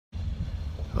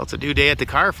Well, it's a new day at the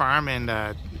car farm,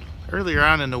 and earlier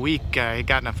on in the week I had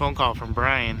gotten a phone call from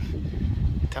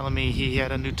Brian telling me he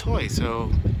had a new toy.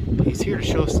 So he's here to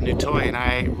show us the new toy, and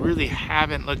I really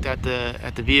haven't looked at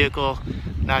the vehicle,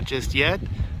 not just yet,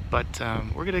 but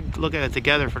we're gonna look at it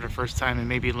together for the first time and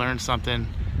maybe learn something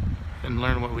and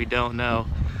learn what we don't know,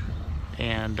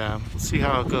 and we'll see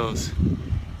how it goes.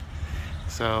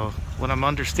 So what I'm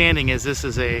understanding is this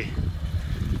is a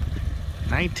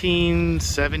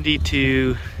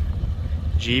 1972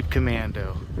 Jeep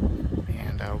Commando,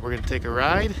 and we're gonna take a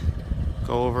ride,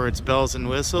 go over its bells and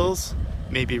whistles,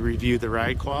 maybe review the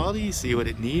ride quality, see what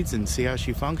it needs, and see how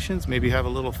she functions, maybe have a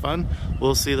little fun.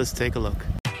 We'll see. Let's take a look.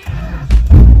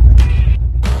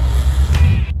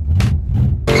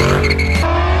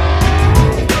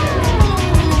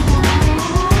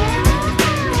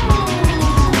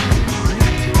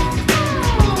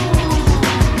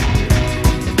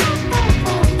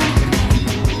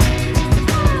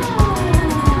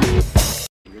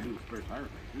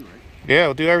 Yeah,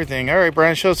 we'll do everything. All right,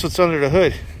 Brian, show us what's under the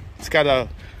hood. It's got a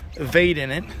Vate in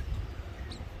it.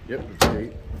 Yep, it's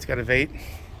Vate. It's got a Vate.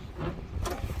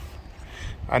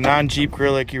 A non-Jeep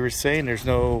grill, like you were saying. There's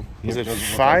no, is it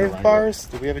 5 bars?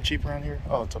 Do we have a Jeep around here?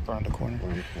 Oh, it's up around the corner.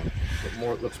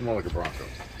 Looks more like a Bronco.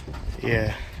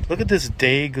 Yeah. Look at this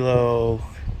Day Glow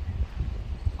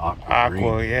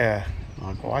Aqua, yeah.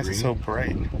 Why is it so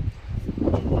bright?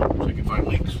 So you can find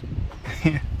leaks.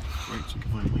 Yeah. Right, so you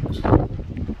can find leaks.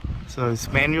 So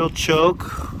it's manual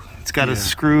choke. It's got a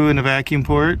screw and a vacuum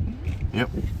port. Yep.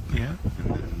 Yeah.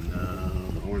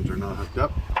 And the horns are not hooked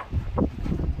up.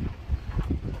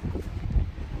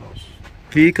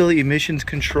 Vehicle emissions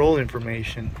control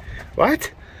information.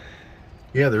 What?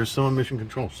 Yeah, there's some emission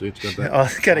control. See, it's got that. Oh,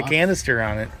 it's got a canister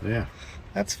on it. Yeah.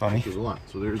 That's funny. There's a lot.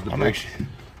 So there's the brake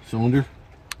cylinder,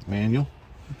 manual.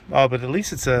 Oh, but at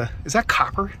least it's a. Is that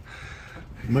copper?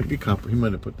 It might be copper. He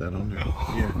might have put that on there.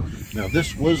 Yeah. Now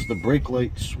this was the brake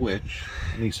light switch,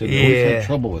 and he said they always had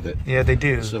trouble with it. Yeah, they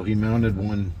do. So he mounted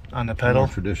one on the pedal,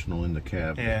 more traditional in the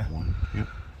cab. Yeah. One. Yep.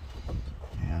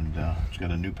 And it's got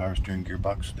a new power steering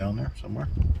gearbox down there somewhere.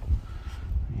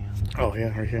 And oh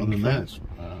yeah, right here. Other than that,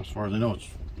 as far as I know, it's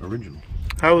original.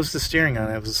 How was the steering on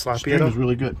it? Was it sloppy? The steering was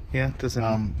really good. Yeah,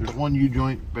 doesn't. There's one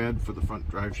U-joint bad for the front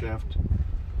drive shaft.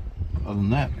 Other than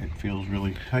that, it feels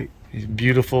really tight. These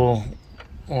beautiful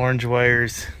orange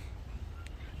wires.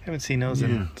 Haven't seen those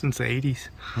since the 80s.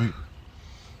 Right.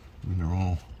 And they're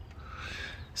all.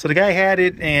 So the guy had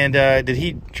it, and did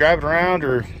he drive it around,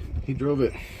 or? He drove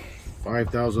it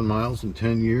 5,000 miles in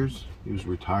 10 years. He was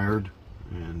retired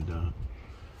and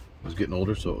was getting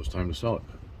older, so it was time to sell it.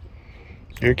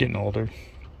 So you're getting older.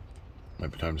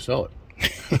 Might be time to sell it.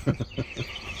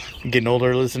 Getting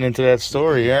older listening to that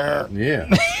story, yeah. Yeah.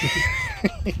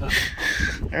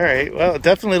 All right. Well, it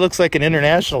definitely looks like an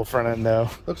international front end, though.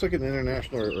 Looks like an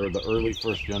international or the early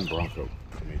first-gen Bronco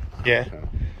to me. Yeah.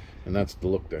 And that's the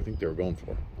look I think they were going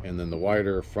for. And then the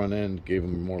wider front end gave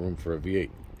them more room for a V8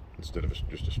 instead of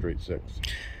just a straight 6.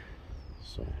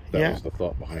 So that was the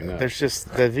thought behind that. There's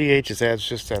just the V8 just adds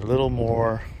just a little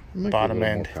more bottom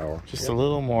end, more power. Just a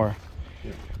little more.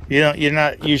 Yeah. You're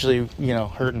not usually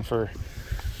hurting for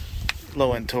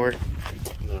low end torque.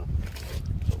 No.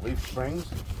 So leaf springs.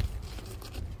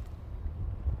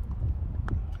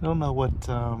 I don't know what.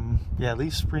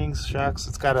 Leaf springs, shocks.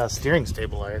 It's got a steering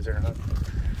stabilizer in it.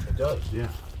 It does, yeah.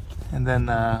 And then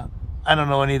I don't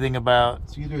know anything about.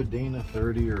 It's either a Dana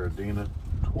 30 or a Dana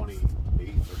 28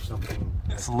 or something.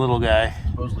 It's a little guy.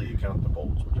 Supposedly you count the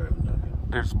bolts, which I haven't done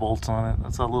yet. There's bolts on it.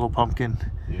 That's a little pumpkin.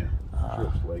 Yeah.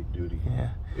 Sure, it's light duty. Yeah.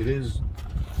 It is.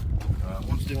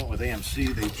 Once they went with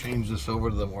AMC, they changed this over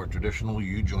to the more traditional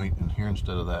U-joint in here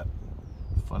instead of that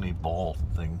funny ball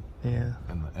thing. Yeah.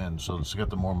 In the end, so it's got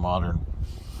the more modern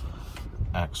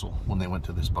axle when they went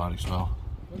to this body style.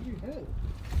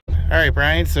 All right,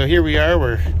 Brian. So here we are.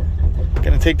 We're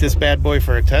gonna take this bad boy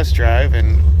for a test drive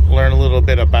and learn a little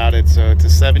bit about it. So it's a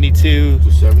 72.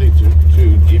 It's a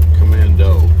 72 Jeep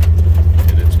Commando,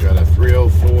 and it's got a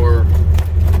 304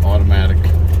 automatic,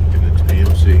 and it's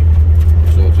AMC.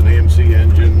 So it's an AMC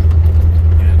engine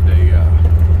and a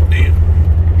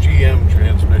GM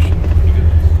transmission.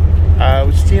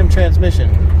 Which GM transmission?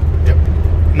 Yep.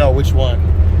 No, which one?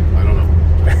 I don't know.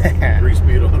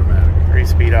 3-speed automatic.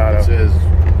 3-speed auto. It says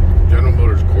General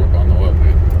Motors Corp on the oil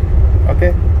pan.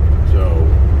 Okay. So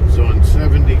in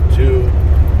 72,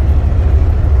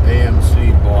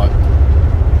 AMC bought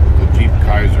the Jeep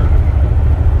Kaiser,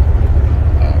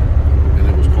 and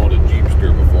it was called a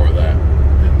Jeepster before that,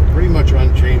 and pretty much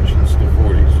unchanged since the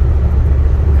 40s.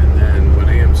 And then when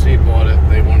AMC bought it,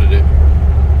 they wanted it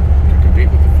to compete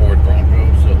with the Ford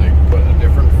Bronco, so they put a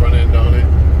different front end on it,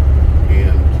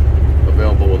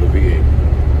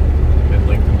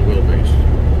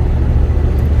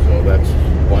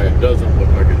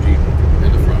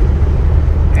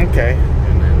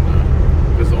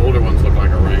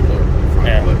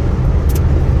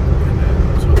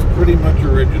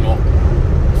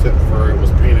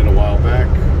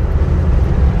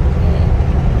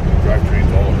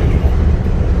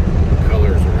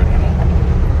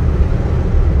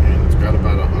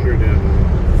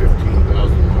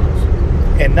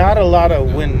 And not a lot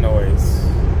of wind noise.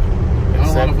 Not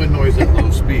a lot of wind noise at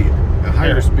low speed. At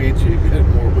higher speeds, you get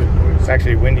more wind noise. It's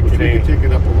actually windy today. You can take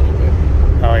it up a little bit.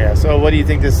 Oh yeah. So what do you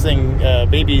think this thing?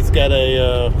 Maybe it's got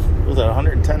a was it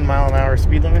 110 mile an hour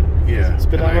speed limit? Yeah.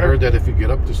 Speedometer? And I heard that if you get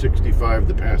up to 65,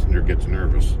 the passenger gets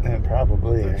nervous. Yeah,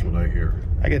 probably. That's what I hear.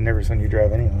 I get nervous when you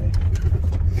drive anyway.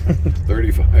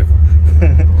 35.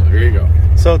 So here you go.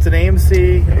 So it's an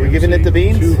AMC. Are we giving it the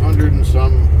beans? 200 and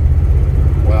some.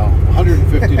 Well,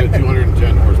 150 to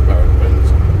 210 horsepower, depends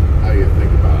how you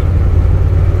think about it.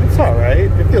 It's all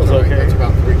right. It feels All right, okay. That's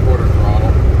about 3/4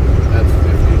 throttle. That's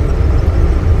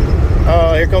 50.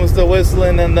 Oh, here comes the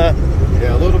whistling and the...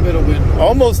 Yeah, a little bit of wind.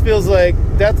 Almost feels like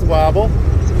death wobble.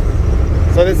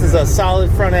 So this is a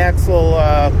solid front axle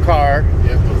car.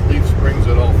 Yeah, with leaf springs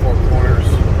at all four corners.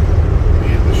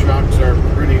 And the shocks are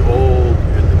pretty old,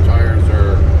 and the tires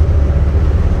are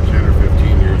 10 or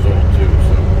 15 years old too.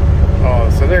 So. Oh,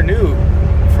 so they're new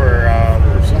for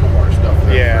some of our stuff.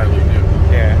 They're fairly new.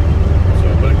 Yeah. So,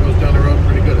 but it goes down the road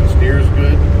pretty good. It steers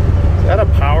good. Is that a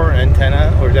power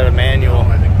antenna or is that a manual?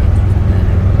 No, I think that's just a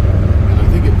manual. And I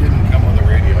think it didn't come on the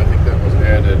radio. I think that was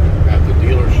added at the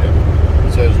dealership.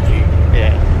 It says Jeep.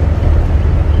 Yeah.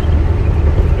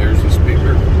 There's the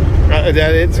speaker.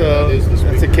 That it's Yeah, that is the that's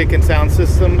a speaker. kick and sound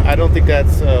system. I don't think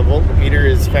that's voltmeter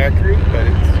is factory, but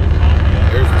it's.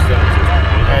 There's the sound system.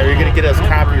 You're gonna get us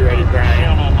copyrighted,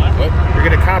 Brian. What? You're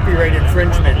gonna copyright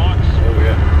infringement. Oh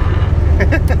yeah.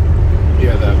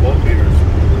 Yeah, that voltmeter's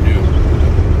new.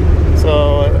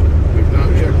 So We've not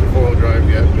checked the four-wheel drive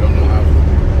yet. We don't know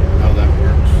how that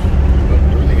works. But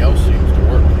everything else seems to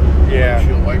work. Yeah.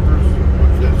 Windshield wipers.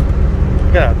 What's this?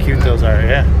 look at how cute those are.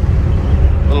 Yeah.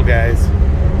 Little guys.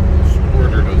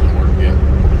 Squirter doesn't work yet.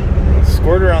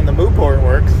 Squirter on the Moo port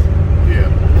works. Yeah,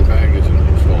 the bag isn't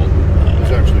installed.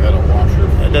 It's actually got a washer.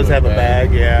 It does have a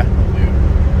bag, yeah. Yeah,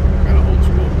 kind of old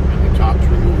school. And the top's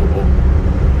removable.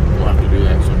 We'll have to do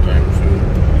that sometime soon.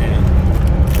 Yeah.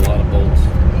 There's a lot of bolts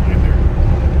behind there.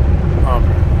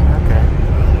 Okay.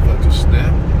 I don't know if that's a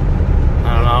snap. I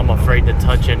don't know. I'm afraid to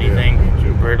touch anything me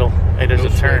too. brittle. Hey, there's No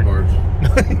a turn. sway bars.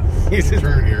 He's just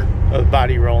Turn here.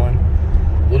 body rolling.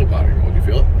 Little body roll. Do you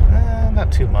feel it?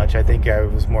 Not too much. I think I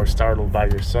was more startled by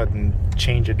your sudden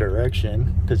change of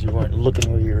direction because you weren't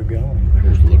looking where you were going. I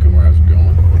was looking where I was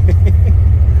going.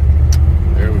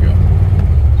 There we go.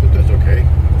 So that's okay.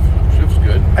 Shift's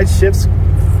good. It shifts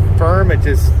firm. It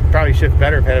just probably shift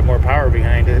better if it had more power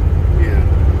behind it. Yeah.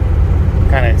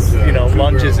 Kind of,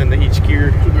 lunges two-barrel. into each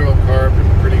gear. 2-barrel carb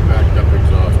and pretty backed up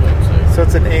exhaust, I'd say. So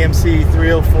it's an AMC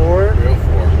 304.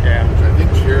 304. Yeah. Which I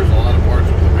think shares a lot of parts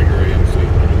with the bigger AMC.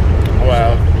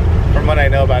 Well, from what I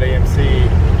know about AMC,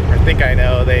 or think I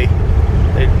know, they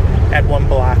had one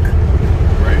block.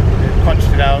 Right. They punched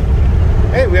it out.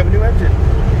 Hey, we have a new engine.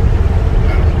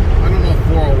 I don't know if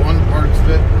 401 parts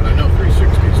fit, but I know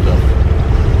 360 stuff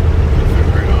fit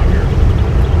right on here.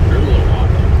 They're a little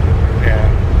off. Yeah.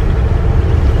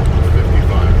 It's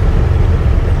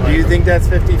 55. Do you think that's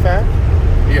 55?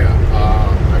 Yeah.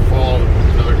 I followed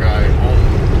another guy home,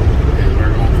 and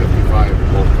we're going 55 in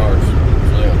both cars.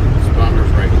 So yeah, the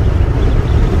speedometer's right.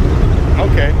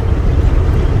 Okay.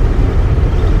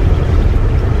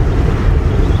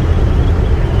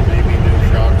 Maybe new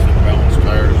shocks and balanced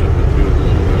tires that would do it a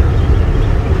little better.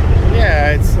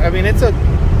 Yeah, it's I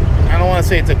don't want to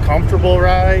say it's a comfortable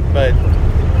ride, but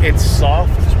it's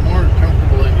soft. It's more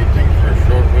comfortable than you think for a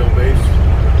short wheelbase.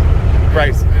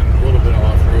 Right. And a little bit of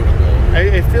off-road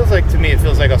ability. It feels like, to me, it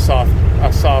feels like a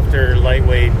softer,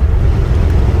 lightweight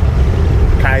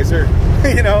Kaiser.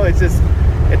 You know, it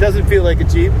doesn't feel like a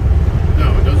Jeep.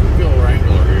 No, it doesn't feel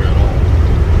Wrangler here at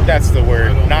all. That's the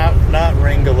word. Not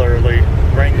Wranglery.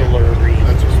 Wranglery.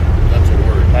 That's a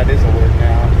word. That is a word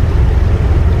now.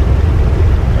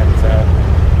 But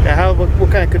yeah, what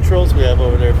kind of controls we have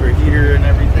over there for a heater and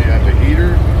everything? They have a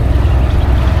heater and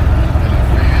a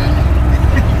fan,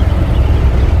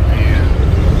 and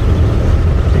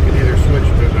you can either switch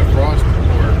to the frost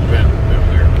or vent down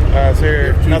there. Is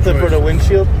there nothing for the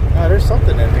windshield? Oh, there's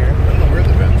something in here. I don't know where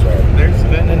the vents are. There's a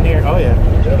vent in here. Oh yeah.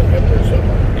 Yep, there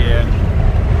somewhere. Yeah.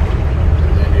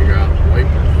 And then you got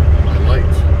wipers and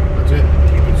lights. That's it.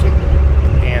 Keep it simple.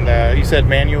 And you said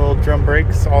manual drum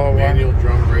brakes all around? Manual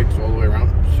drum brakes all the way around.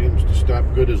 Seems to stop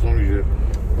good as long as you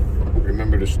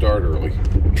remember to start early.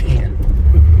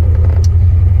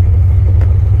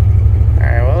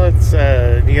 Alright, well,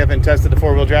 you haven't tested the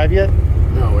four-wheel drive yet?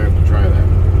 No, we have to try that.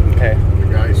 Okay. The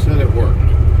guy said it worked,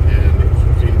 and it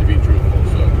seemed to be truthful,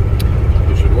 so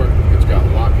it should work. It's got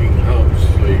locking hubs,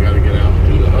 so you got to get out and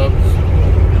do the hubs,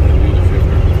 and then do the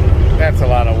shifter. That's a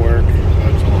lot of work.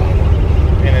 That's a lot of work.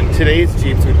 And in today's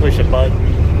Jeeps, we push a button.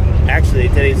 Actually,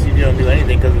 today's you don't do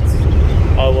anything because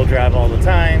it's all-wheel drive all the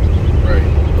time. Right.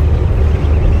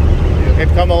 They've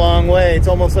come a long way. It's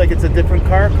almost like it's a different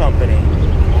car company.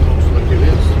 Almost like it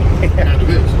is. It kind of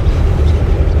is.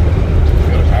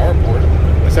 Got a power port.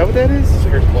 Is that what that is?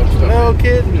 Cigarette plug stuff. No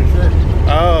kidding. Sure.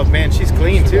 Oh man, she's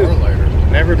clean too. Cigar lighter.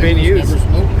 Never been used. Never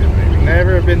smoked in, maybe.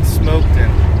 Never been smoked in.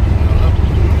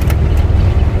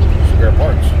 Spare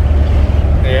parts.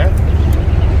 Yeah.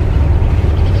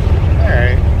 All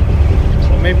right.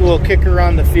 Well, maybe we'll kick her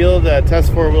on the field,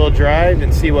 test 4-wheel drive,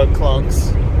 and see what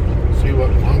clunks. See what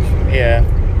clunks. Yeah.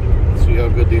 See how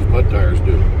good these mud tires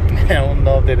do. I don't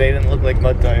know if they didn't look like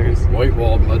mud tires.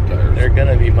 White-walled mud tires. They're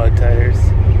gonna be mud tires.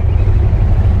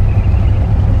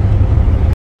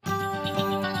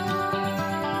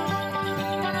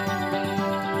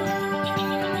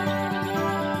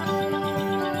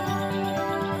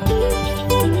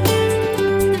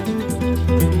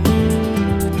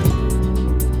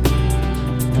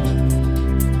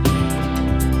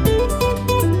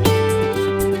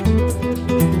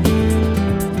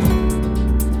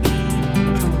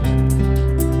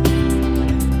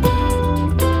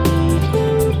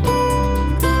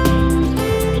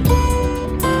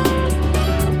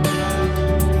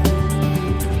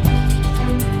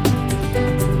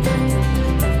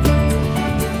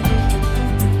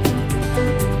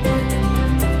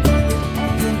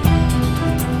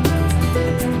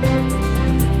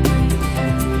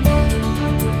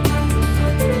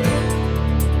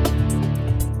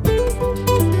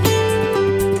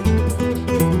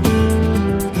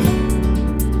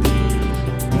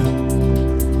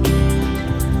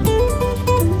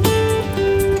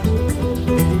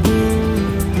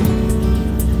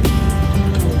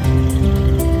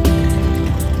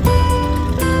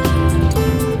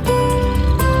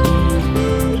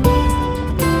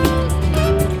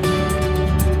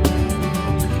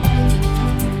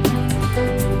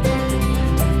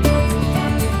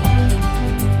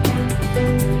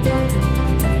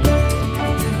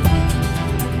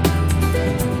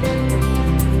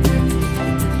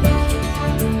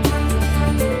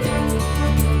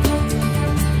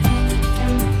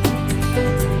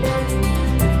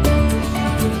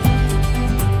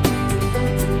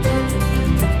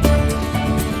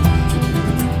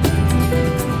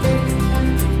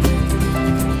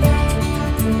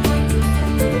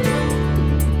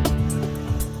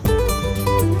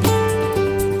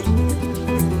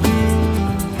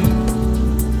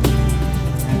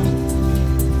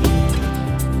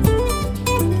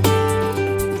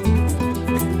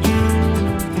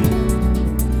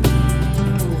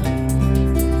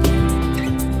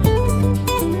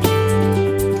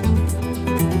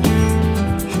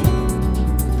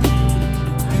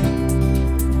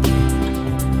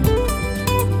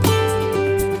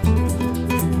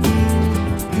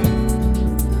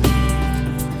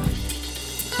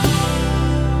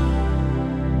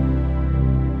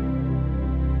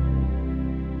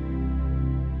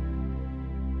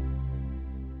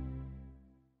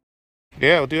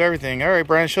 Yeah, we'll do everything. All right,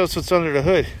 Brian, show us what's under the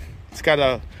hood. It's got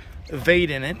a Vate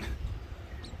in it.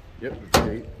 Yep, it's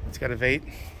Vate. It's got a Vate.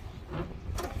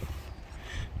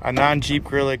 A non-Jeep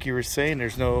grill, like you were saying.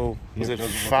 There's no, was it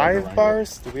 5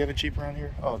 bars? Do we have a Jeep around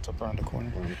here? Oh, it's up around the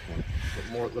corner.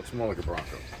 Looks more like a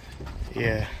Bronco.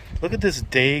 Yeah. Look at this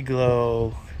day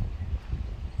glow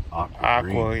aqua,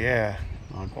 green. yeah.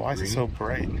 Aqua Why is it green. so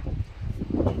bright?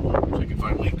 So you can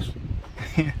find leaks.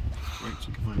 Right, so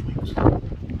you can find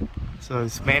leaks. So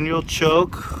it's manual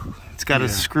choke. It's got Yeah. a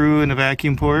screw and a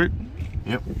vacuum port.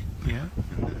 Yep. Yeah.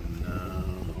 And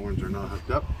the horns are not hooked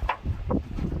up.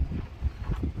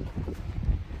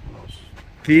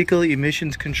 Vehicle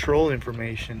emissions control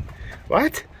information.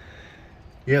 What?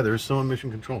 Yeah, there's some emission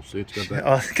control. See, it's got that.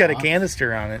 Oh, it's got a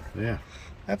canister on it. Yeah,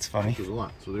 That's funny. there's a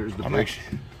lot. So there's the I'm brake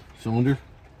actually. cylinder,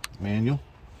 manual.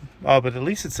 Oh, but at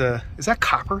least it's a. Is that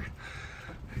copper?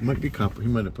 It might be copper. He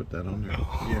might have put that on there.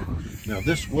 Yeah. Now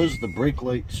this was the brake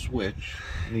light switch,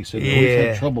 and he said they always Yeah.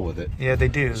 had trouble with it. Yeah, they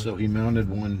do. So he mounted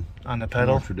one On the more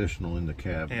pedal. traditional in the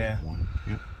cab. Yeah. One.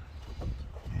 Yep.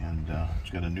 And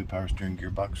it's got a new power steering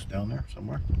gearbox down there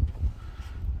somewhere. And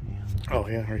Oh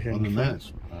yeah, right here. other than that,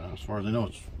 it's, as far as I know,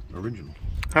 it's original.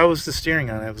 How was the steering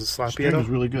on it? Was it sloppy Steering at all? is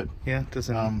really good. Yeah,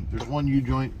 doesn't. There's one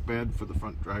U-joint bad for the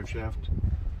front drive shaft.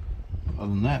 Other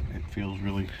than that, it feels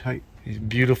really tight. These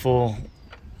beautiful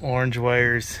orange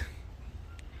wires.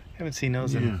 Haven't seen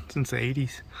those since the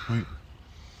 80s. Right.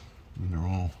 And they're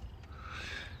all.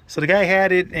 So the guy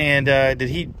had it, and did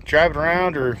he drive it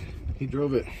around or? He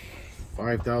drove it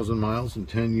 5,000 miles in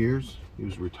 10 years. He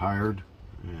was retired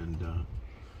and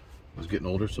was getting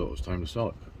older, so it was time to sell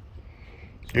it.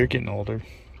 You're getting older.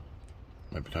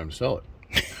 Might be time to sell it.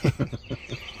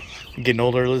 Getting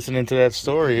older listening to that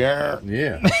story. Yeah.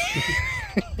 Yeah.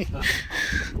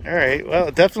 All right. Well,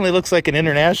 it definitely looks like an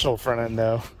international front end,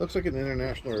 though. Looks like an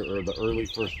international or the early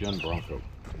first-gen Bronco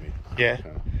to me. Yeah.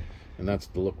 And that's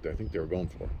the look I think they were going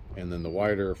for. And then the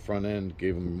wider front end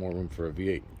gave them more room for a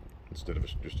V8 instead of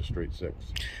just a straight 6.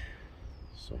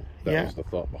 So that was the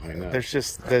thought behind that. There's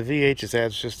just the V8 just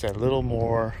adds just a little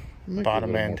more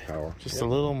bottom end power. Just a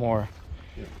little more.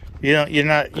 Yeah. You're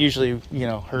not usually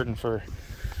hurting for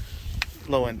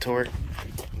low end torque.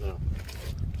 No.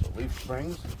 So leaf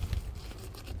springs.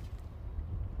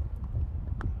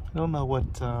 I don't know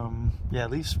what.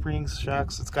 Leaf springs,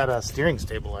 shocks. It's got a steering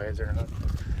stabilizer in it.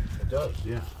 It does,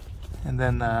 yeah. And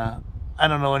then I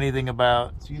don't know anything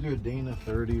about. It's either a Dana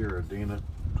 30 or a Dana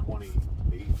 28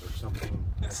 or something.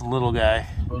 It's a little guy.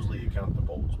 Supposedly you count the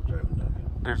bolts, which I haven't done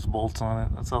yet. There's bolts on it.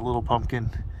 That's a little pumpkin.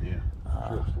 Yeah.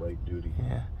 Sure, it's light duty.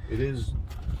 Yeah. It is.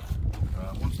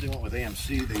 Once they went with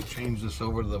AMC, they changed this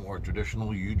over to the more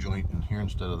traditional U-joint in here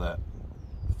instead of that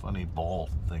funny ball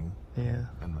thing. Yeah.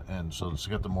 In the end, so it's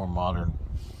got the more modern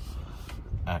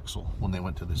axle when they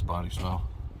went to this body style.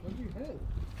 What do you have?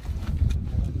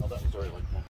 Oh, that was already like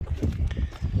that.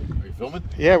 Are you filming?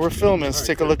 Yeah, we're filming. Let's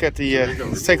take a look at the.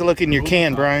 Let's take a look in your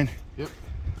can, Brian. Yep.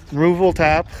 Removable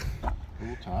top.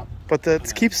 Removable top. But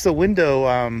that keeps the window.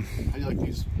 How do you like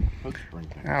these hook spring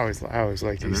things? I always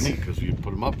like and these. They're neat because you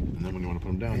put them up, and then when you want to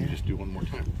put them down, you just do one more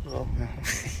time. Well,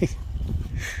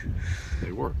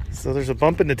 They work. So there's a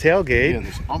bump in the tailgate. Yeah,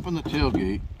 this bump in the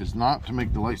tailgate is not to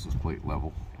make the license plate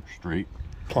level, straight.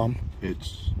 Plumb.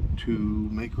 It's to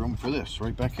make room for this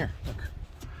right back here. Look.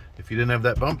 If you didn't have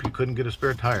that bump, you couldn't get a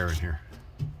spare tire in here.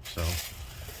 So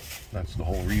that's the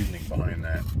whole reasoning behind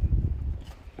that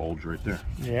bulge right there.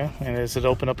 Yeah, and does it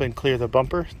open up and clear the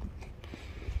bumper?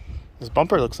 This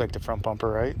bumper looks like the front bumper,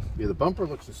 right? Yeah, the bumper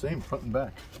looks the same front and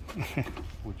back,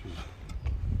 which is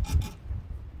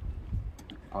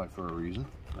probably for a reason,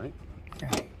 right? Yeah.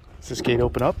 Does this gate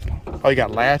open up? Oh, you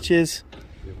got latches?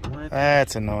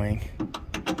 That's annoying.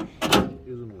 It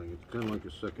is annoying. It's kind of like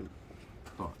a second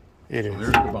thought. It is.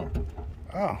 There's the bump.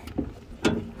 Oh.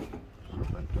 Does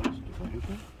that hit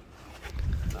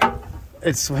that?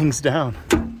 It swings down.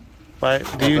 But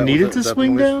do you need it to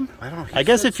swing down? I don't know. I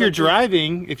guess if you're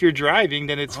driving,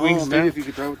 then it swings maybe down. if you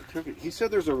could drive with the tailgate. He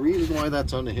said there's a reason why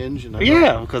that's on the hinge. And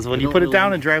Because when you put it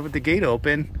down and drive with the gate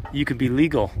open, you could be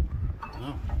legal.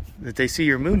 Oh. If they see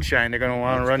your moonshine, they're going to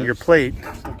want to run your plate.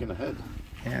 Thinking ahead.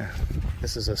 Yeah.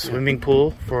 This is a swimming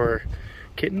pool for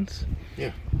kittens.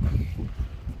 Yeah.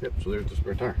 Yep, so there's the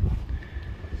spare tire.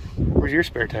 Where's your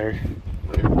spare tire?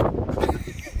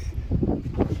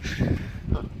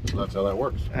 So that's how that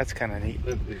works. That's kind of neat.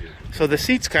 So the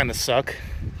seats kind of suck.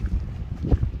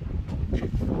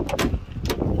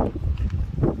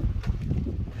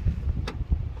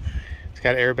 It's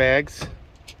got airbags.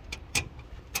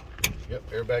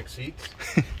 Yep, airbag seats.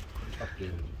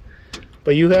 Updated.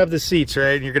 But you have the seats,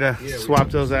 right? And you're going to swap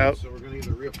those out. So we're going to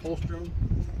either reupholster them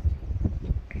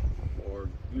or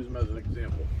use them as an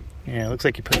example. Yeah, it looks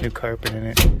like you put new carpet in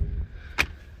it.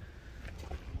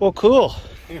 Well, cool.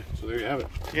 Yeah, so there you have it.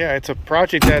 Yeah, it's a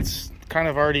project that's kind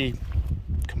of already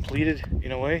completed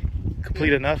in a way.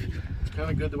 Complete enough. It's kind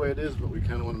of good the way it is, but we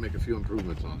kind of want to make a few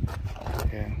improvements on it.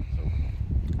 Yeah.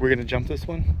 We're going to jump this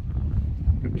one?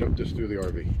 Jump this through the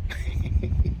RV.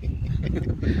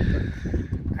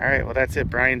 All right, well, that's it.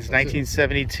 Brian's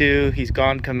 1972. He's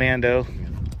gone Commando.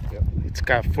 Yep. It's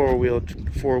got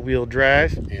four-wheel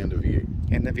drive. And a V8.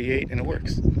 And the V8, and it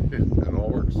works. Yeah, it all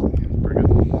works. Yeah, pretty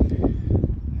good.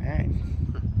 All right.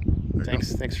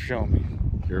 Thanks for showing me.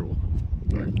 Here, all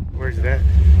right. Where's it at?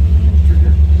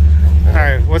 All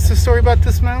right, what's the story about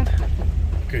this mount?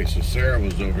 Okay, so Sarah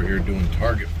was over here doing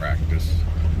target practice.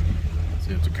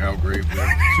 See, it's a cow grave there.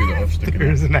 See the hoof sticking out?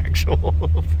 There's an actual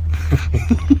hoof.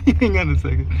 Hang on a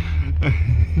second.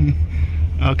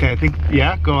 Okay, I think,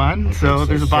 yeah, go on. Okay, so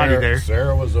there's a body there.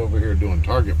 Sarah was over here doing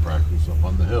target practice up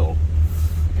on the hill,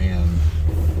 and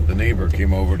the neighbor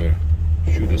came over to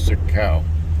shoot a sick cow.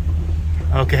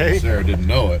 Okay. Sarah didn't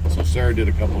know it, so Sarah did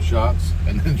a couple shots,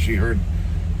 and then she heard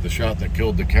the shot that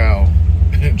killed the cow,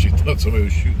 and she thought somebody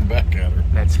was shooting back at her.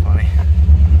 That's funny.